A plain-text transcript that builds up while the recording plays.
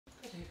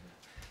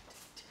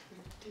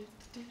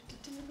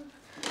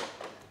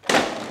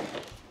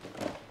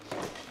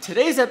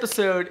Today's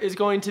episode is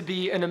going to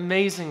be an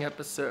amazing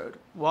episode.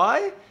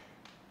 Why?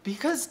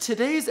 Because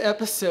today's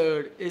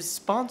episode is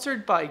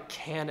sponsored by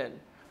Canon.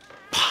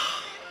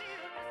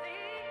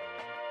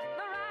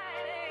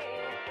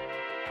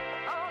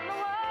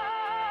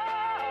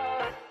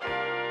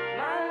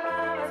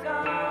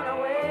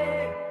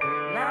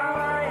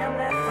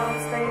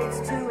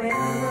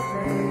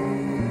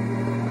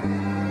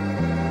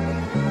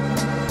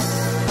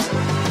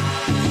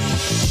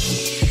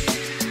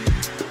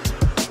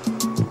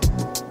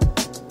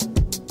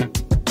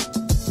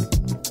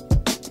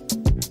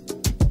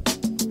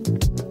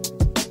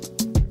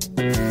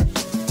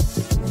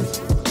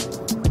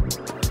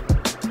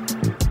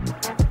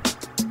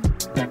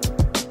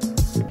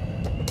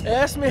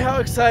 Ask me how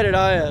excited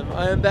I am.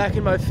 I am back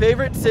in my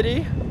favorite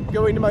city,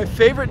 going to my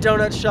favorite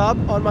donut shop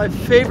on my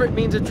favorite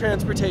means of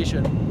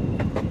transportation.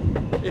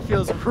 It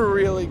feels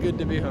really good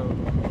to be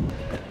home.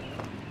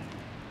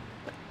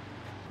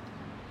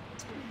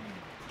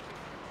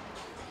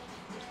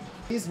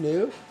 He's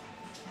new.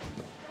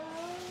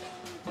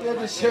 You have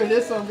to share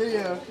this on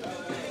video.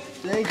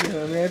 Thank you,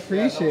 man. I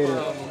appreciate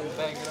it.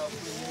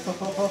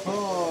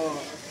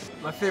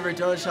 My favorite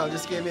donut shop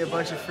just gave me a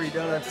bunch of free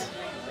donuts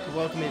to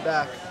welcome me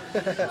back.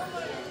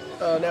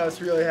 Oh, now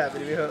it's really happy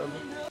to be home.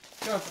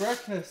 Got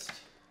breakfast.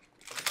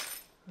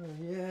 Oh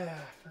yeah,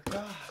 I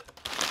forgot.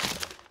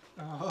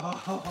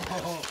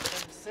 Oh,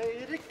 say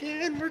it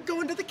again. We're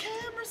going to the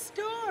camera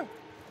store.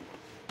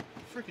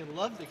 I freaking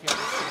love the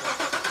camera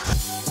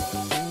store.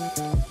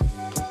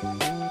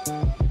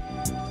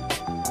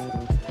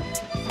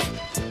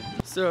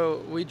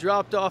 So we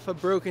dropped off a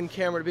broken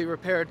camera to be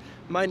repaired.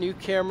 My new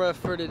camera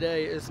for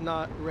today is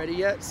not ready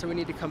yet, so we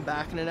need to come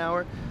back in an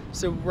hour.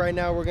 So right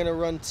now we're gonna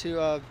run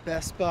to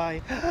Best Buy.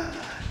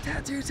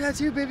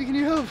 Tattoo, baby, can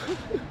you help?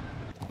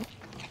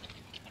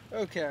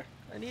 Okay,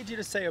 I need you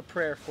to say a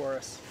prayer for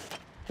us.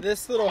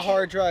 This little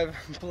hard drive,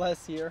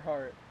 bless your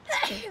heart.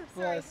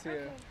 Bless you.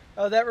 Okay.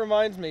 Oh, that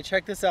reminds me,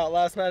 check this out.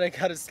 Last night I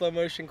got a slow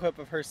motion clip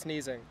of her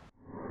sneezing.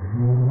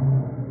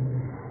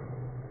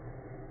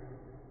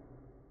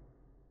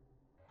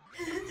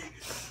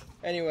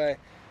 Anyway,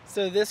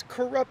 so this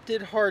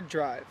corrupted hard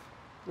drive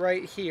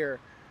right here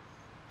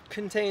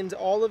contains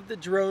all of the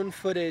drone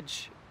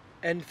footage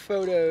and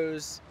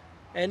photos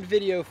and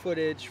video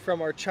footage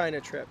from our China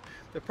trip.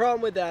 The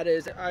problem with that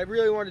is I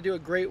really want to do a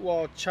Great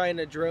Wall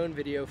China drone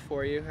video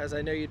for you, as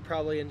I know you'd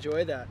probably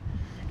enjoy that.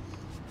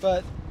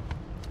 But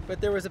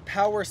there was a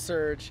power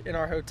surge in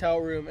our hotel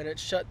room and it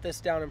shut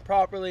this down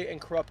improperly and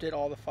corrupted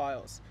all the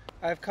files.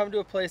 I've come to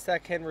a place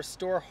that can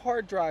restore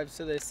hard drives,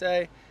 so they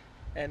say,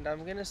 and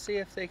I'm gonna see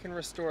if they can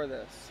restore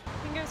this.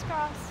 Fingers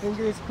crossed.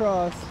 Fingers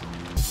crossed.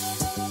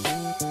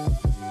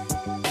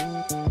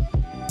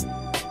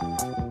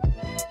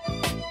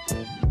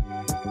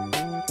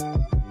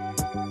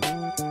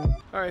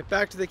 Alright,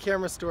 back to the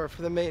camera store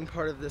for the main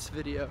part of this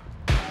video.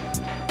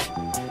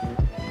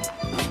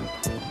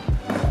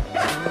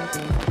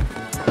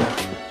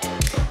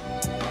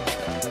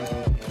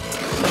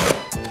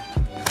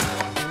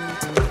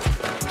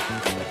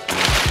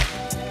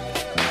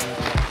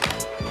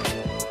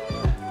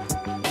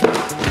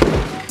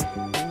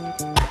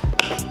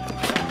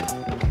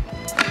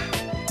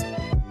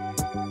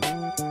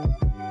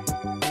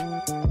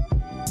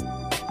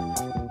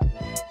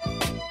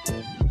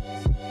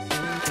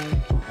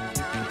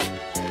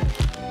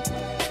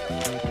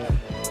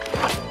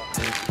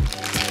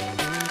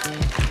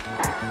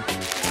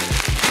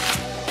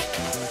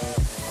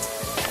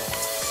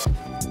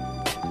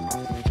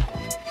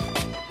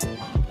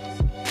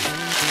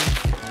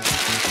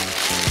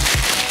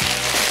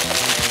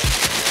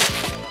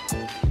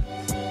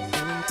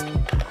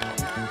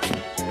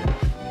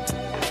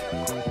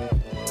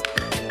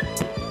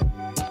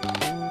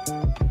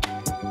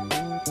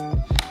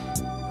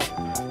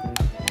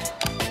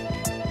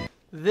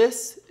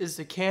 This is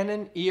the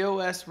Canon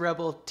EOS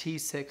Rebel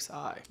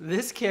T6i.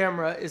 This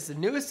camera is the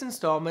newest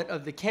installment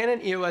of the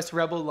Canon EOS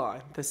Rebel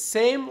line, the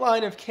same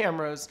line of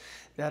cameras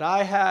that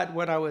I had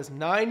when I was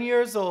 9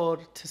 years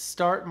old to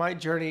start my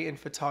journey in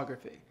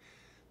photography.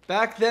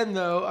 Back then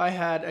though, I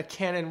had a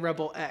Canon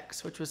Rebel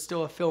X, which was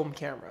still a film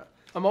camera.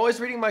 I'm always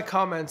reading my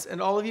comments, and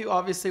all of you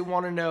obviously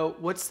want to know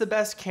what's the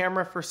best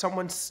camera for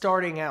someone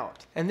starting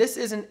out. And this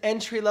is an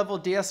entry-level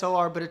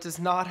DSLR, but it does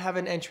not have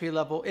an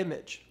entry-level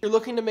image. If you're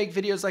looking to make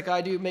videos like I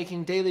do,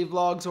 making daily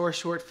vlogs or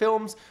short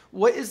films,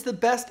 what is the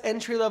best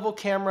entry-level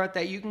camera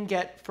that you can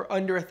get for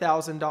under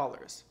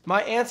 $1,000?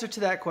 My answer to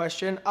that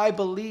question, I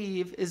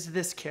believe, is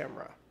this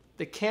camera,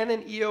 the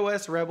Canon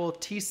EOS Rebel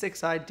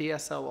T6i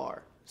DSLR.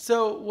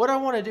 So what I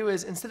want to do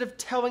is, instead of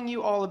telling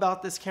you all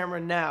about this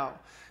camera now,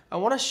 I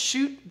want to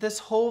shoot this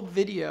whole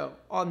video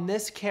on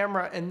this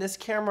camera and this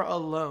camera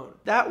alone.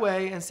 That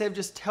way, instead of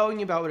just telling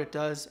you about what it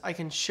does, I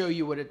can show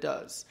you what it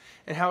does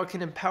and how it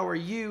can empower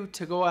you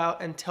to go out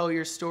and tell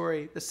your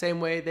story the same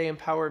way they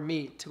empower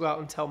me to go out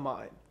and tell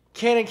mine.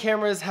 Canon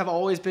cameras have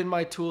always been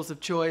my tools of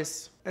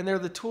choice, and they're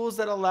the tools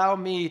that allow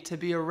me to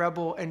be a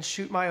rebel and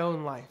shoot my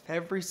own life,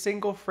 every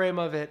single frame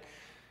of it,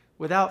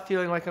 without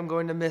feeling like I'm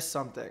going to miss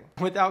something,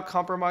 without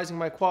compromising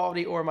my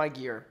quality or my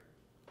gear.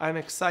 I'm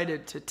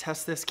excited to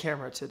test this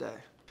camera today.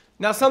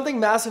 Now, something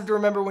massive to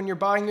remember when you're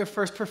buying your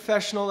first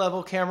professional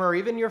level camera or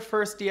even your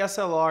first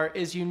DSLR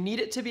is you need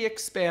it to be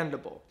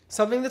expandable.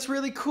 Something that's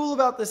really cool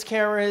about this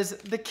camera is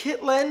the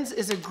kit lens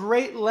is a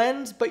great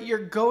lens, but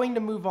you're going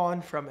to move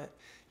on from it.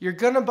 You're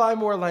gonna buy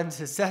more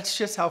lenses. That's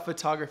just how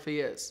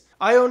photography is.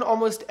 I own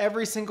almost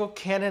every single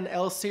Canon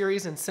L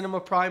series and Cinema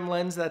Prime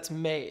lens that's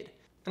made.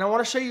 And I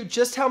wanna show you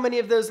just how many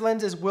of those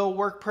lenses will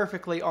work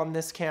perfectly on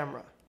this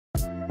camera.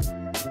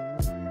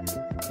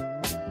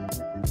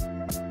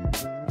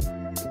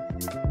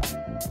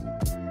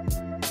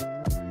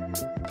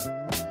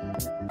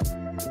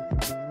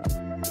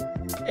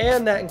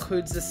 And that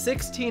includes the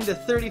 16 to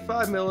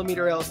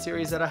 35mm L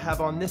series that I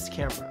have on this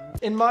camera.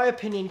 In my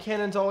opinion,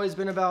 Canon's always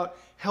been about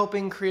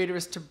helping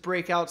creators to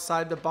break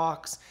outside the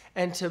box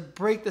and to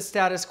break the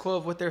status quo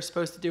of what they're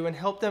supposed to do and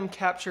help them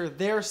capture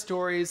their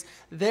stories,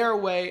 their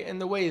way,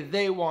 and the way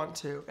they want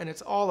to. And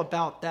it's all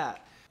about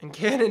that. And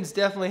Canon's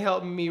definitely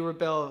helping me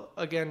rebel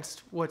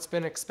against what's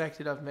been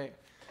expected of me.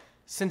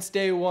 Since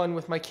day one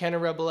with my Canon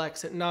Rebel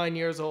X at 9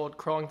 years old,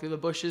 crawling through the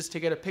bushes to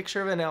get a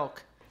picture of an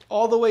elk,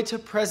 all the way to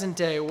present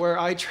day where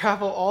I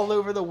travel all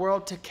over the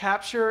world to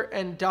capture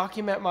and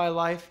document my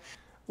life,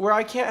 where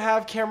I can't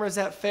have cameras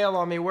that fail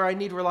on me, where I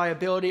need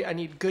reliability, I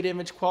need good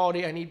image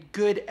quality, I need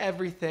good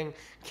everything.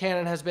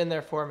 Canon has been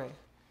there for me.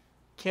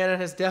 Canon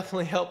has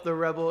definitely helped the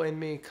rebel in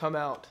me come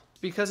out.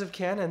 It's because of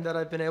Canon that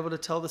I've been able to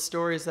tell the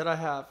stories that I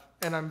have,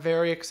 and I'm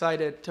very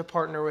excited to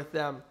partner with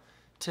them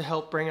to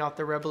help bring out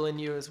the rebel in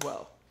you as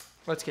well.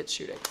 Let's get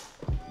shooting.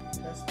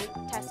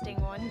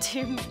 Testing 1,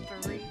 2,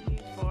 3,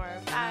 4,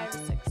 5,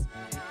 6.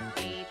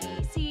 A,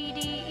 B, C, D,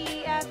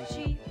 E, F,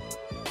 G.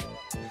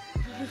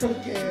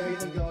 Okay, I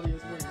think the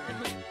audio's working.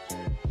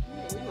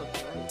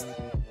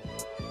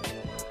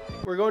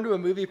 We're going to a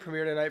movie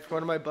premiere tonight for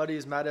one of my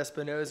buddies, Matt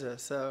Espinoza,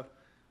 so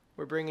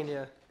we're bringing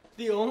you.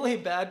 The only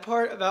bad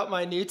part about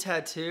my new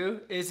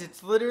tattoo is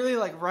it's literally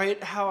like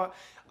right how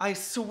I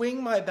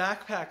swing my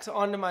backpacks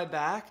onto my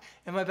back,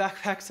 and my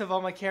backpacks have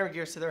all my camera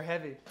gear, so they're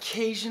heavy.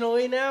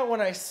 Occasionally now,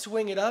 when I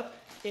swing it up,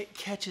 it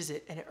catches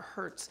it, and it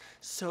hurts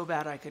so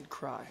bad I could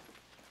cry.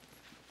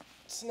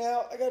 So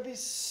now I gotta be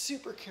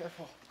super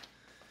careful.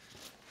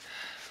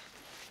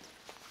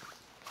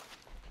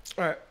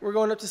 All right, we're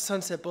going up to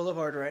Sunset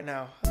Boulevard right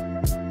now.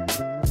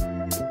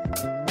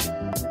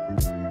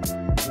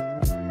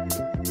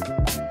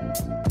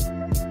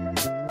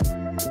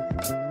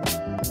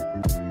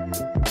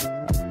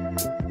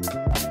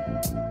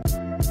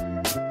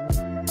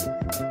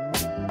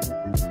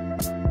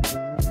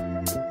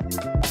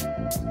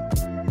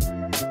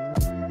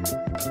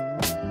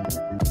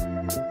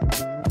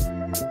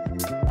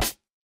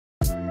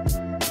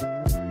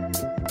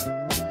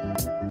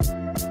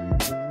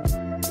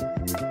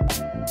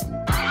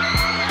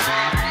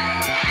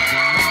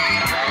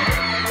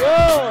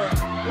 Whoa!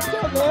 What's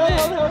up, man?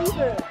 How the hell you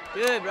been?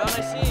 Good, bro.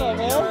 Nice seeing you.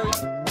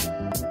 What's up,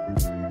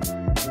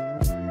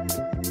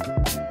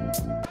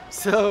 man?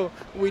 So,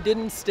 we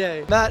didn't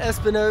stay. Matt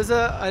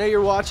Espinoza, I know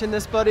you're watching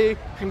this, buddy.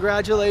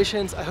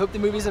 Congratulations. I hope the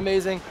movie's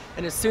amazing.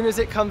 And as soon as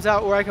it comes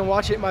out where I can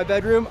watch it in my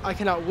bedroom, I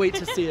cannot wait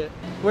to see it.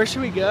 Where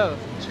should we go?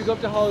 Should we go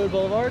up to Hollywood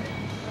Boulevard?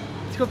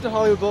 Let's go up to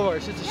Hollywood Boulevard.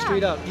 It's just a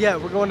street up. Yeah,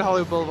 we're going to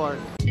Hollywood Boulevard.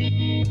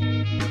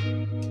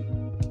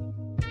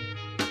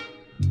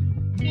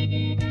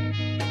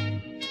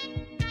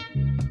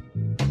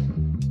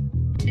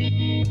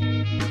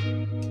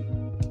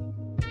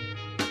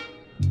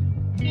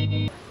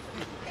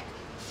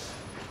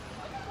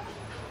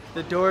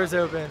 The door's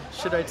open.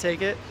 Should I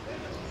take it?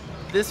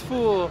 This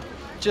fool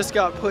just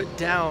got put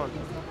down.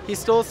 He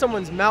stole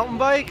someone's mountain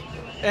bike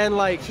and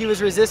like he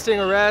was resisting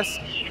arrest.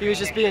 He was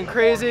just being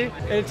crazy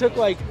and it took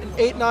like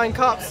 8-9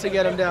 cops to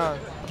get him down.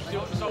 So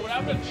what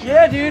happened?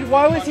 Yeah, dude,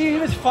 why was he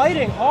was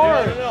fighting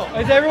hard? Yeah,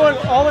 Is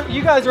everyone,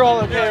 you guys are all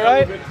okay,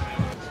 right?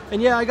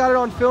 And yeah, I got it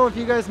on film if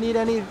you guys need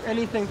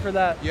anything for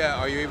that. Yeah,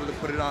 are you able to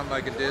put it on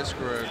like a disc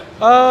or?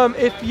 I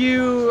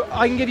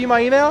can give you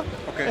my email.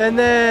 Okay. And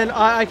then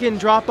I can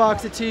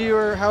Dropbox it to you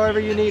or however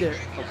you need it.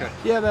 Okay.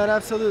 Yeah, man,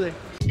 absolutely.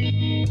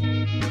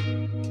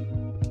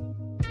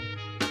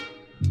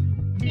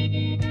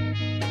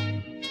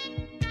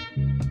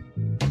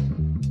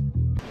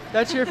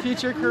 That's your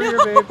future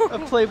career, babe. A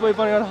Playboy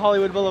bunny on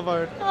Hollywood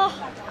Boulevard. Oh,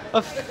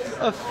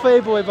 A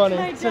Playboy bunny.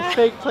 It's a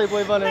fake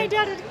Playboy bunny. my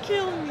dad would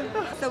kill me.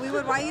 So we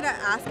would want you to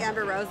ask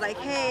Amber Rose, like,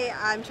 hey,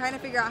 I'm trying to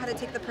figure out how to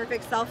take the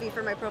perfect selfie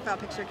for my profile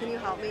picture. Can you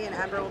help me? And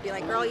Amber will be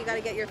like, girl, you got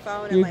to get your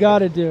phone and You like,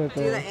 gotta do it,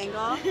 do babe. the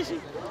angle.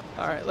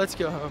 All right, let's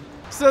go home.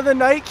 So the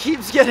night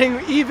keeps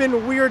getting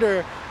even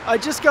weirder. I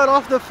just got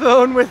off the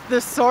phone with the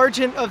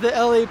sergeant of the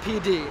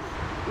LAPD.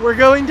 We're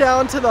going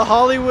down to the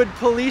Hollywood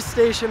police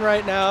station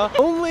right now.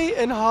 Only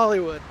in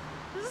Hollywood.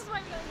 This is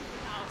why we don't leave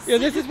the house. Yeah,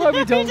 this is why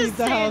we don't just leave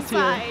the stay house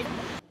inside. here.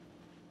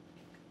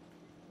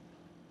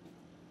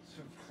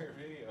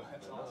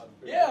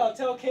 Yeah, I'll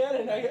tell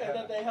Canon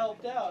that they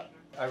helped out.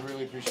 I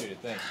really appreciate it.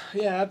 Thanks.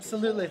 Yeah,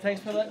 absolutely.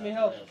 Thanks for letting me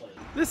help.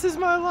 This is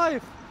my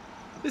life.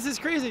 This is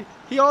crazy.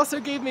 He also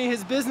gave me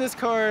his business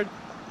card,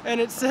 and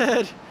it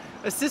said,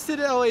 assisted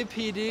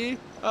LAPD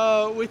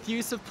with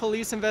use of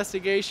police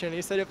investigation.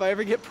 He said if I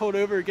ever get pulled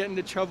over or get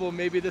into trouble,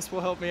 maybe this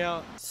will help me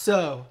out.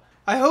 So,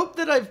 I hope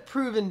that I've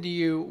proven to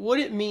you what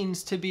it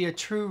means to be a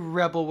true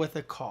rebel with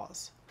a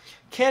cause.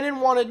 Canon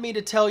wanted me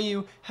to tell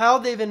you how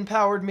they've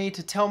empowered me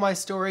to tell my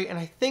story, and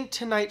I think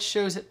tonight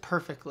shows it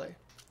perfectly.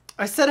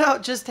 I set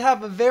out just to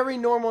have a very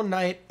normal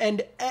night,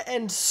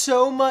 and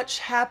so much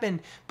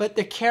happened, but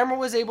the camera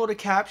was able to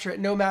capture it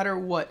no matter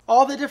what.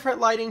 All the different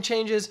lighting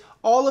changes,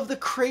 all of the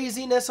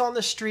craziness on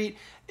the street,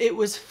 it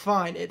was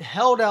fine. It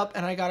held up,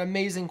 and I got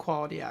amazing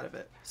quality out of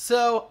it.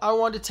 So I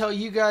wanted to tell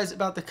you guys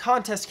about the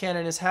contest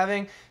Canon is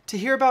having to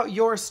hear about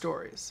your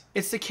stories.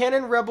 It's the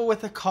Canon Rebel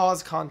with a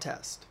Cause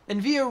contest.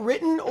 And via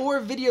written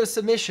or video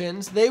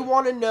submissions, they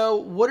want to know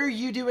what are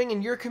you doing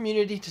in your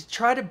community to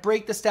try to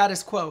break the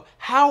status quo?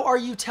 How are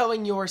you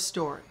telling your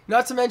story?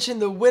 Not to mention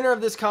the winner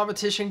of this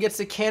competition gets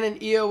the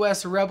Canon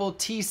EOS Rebel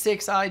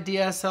T6i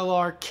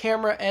DSLR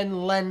camera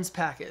and lens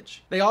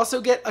package. They also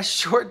get a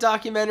short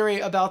documentary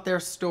about their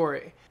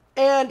story.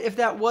 And if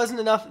that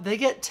wasn't enough, they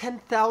get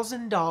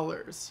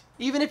 $10,000.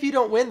 Even if you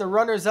don't win, the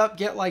runners-up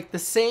get like the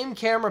same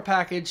camera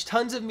package,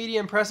 tons of media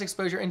and press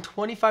exposure, and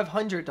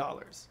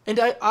 $2,500. And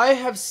I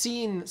have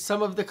seen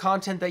some of the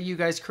content that you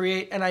guys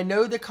create, and I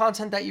know the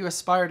content that you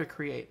aspire to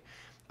create.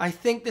 I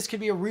think this could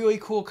be a really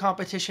cool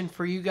competition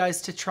for you guys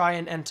to try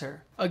and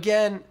enter.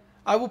 Again,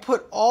 I will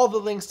put all the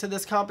links to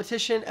this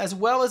competition as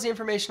well as the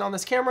information on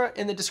this camera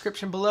in the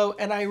description below,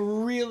 and I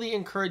really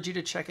encourage you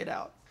to check it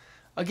out.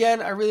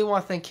 Again, I really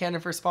want to thank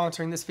Canon for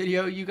sponsoring this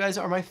video. You guys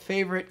are my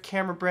favorite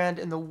camera brand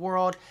in the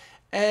world,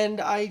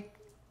 and I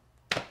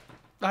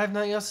have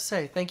nothing else to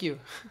say. Thank you.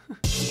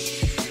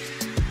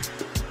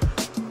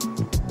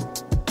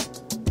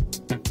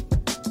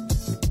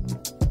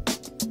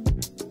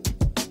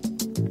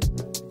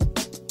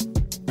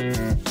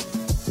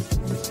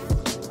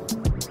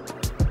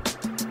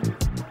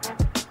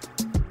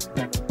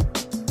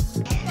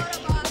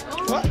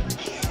 What?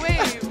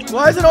 Wait.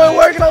 Why is it only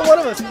working on one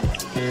of us?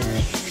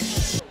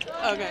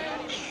 Okay.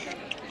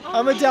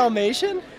 I'm a Dalmatian?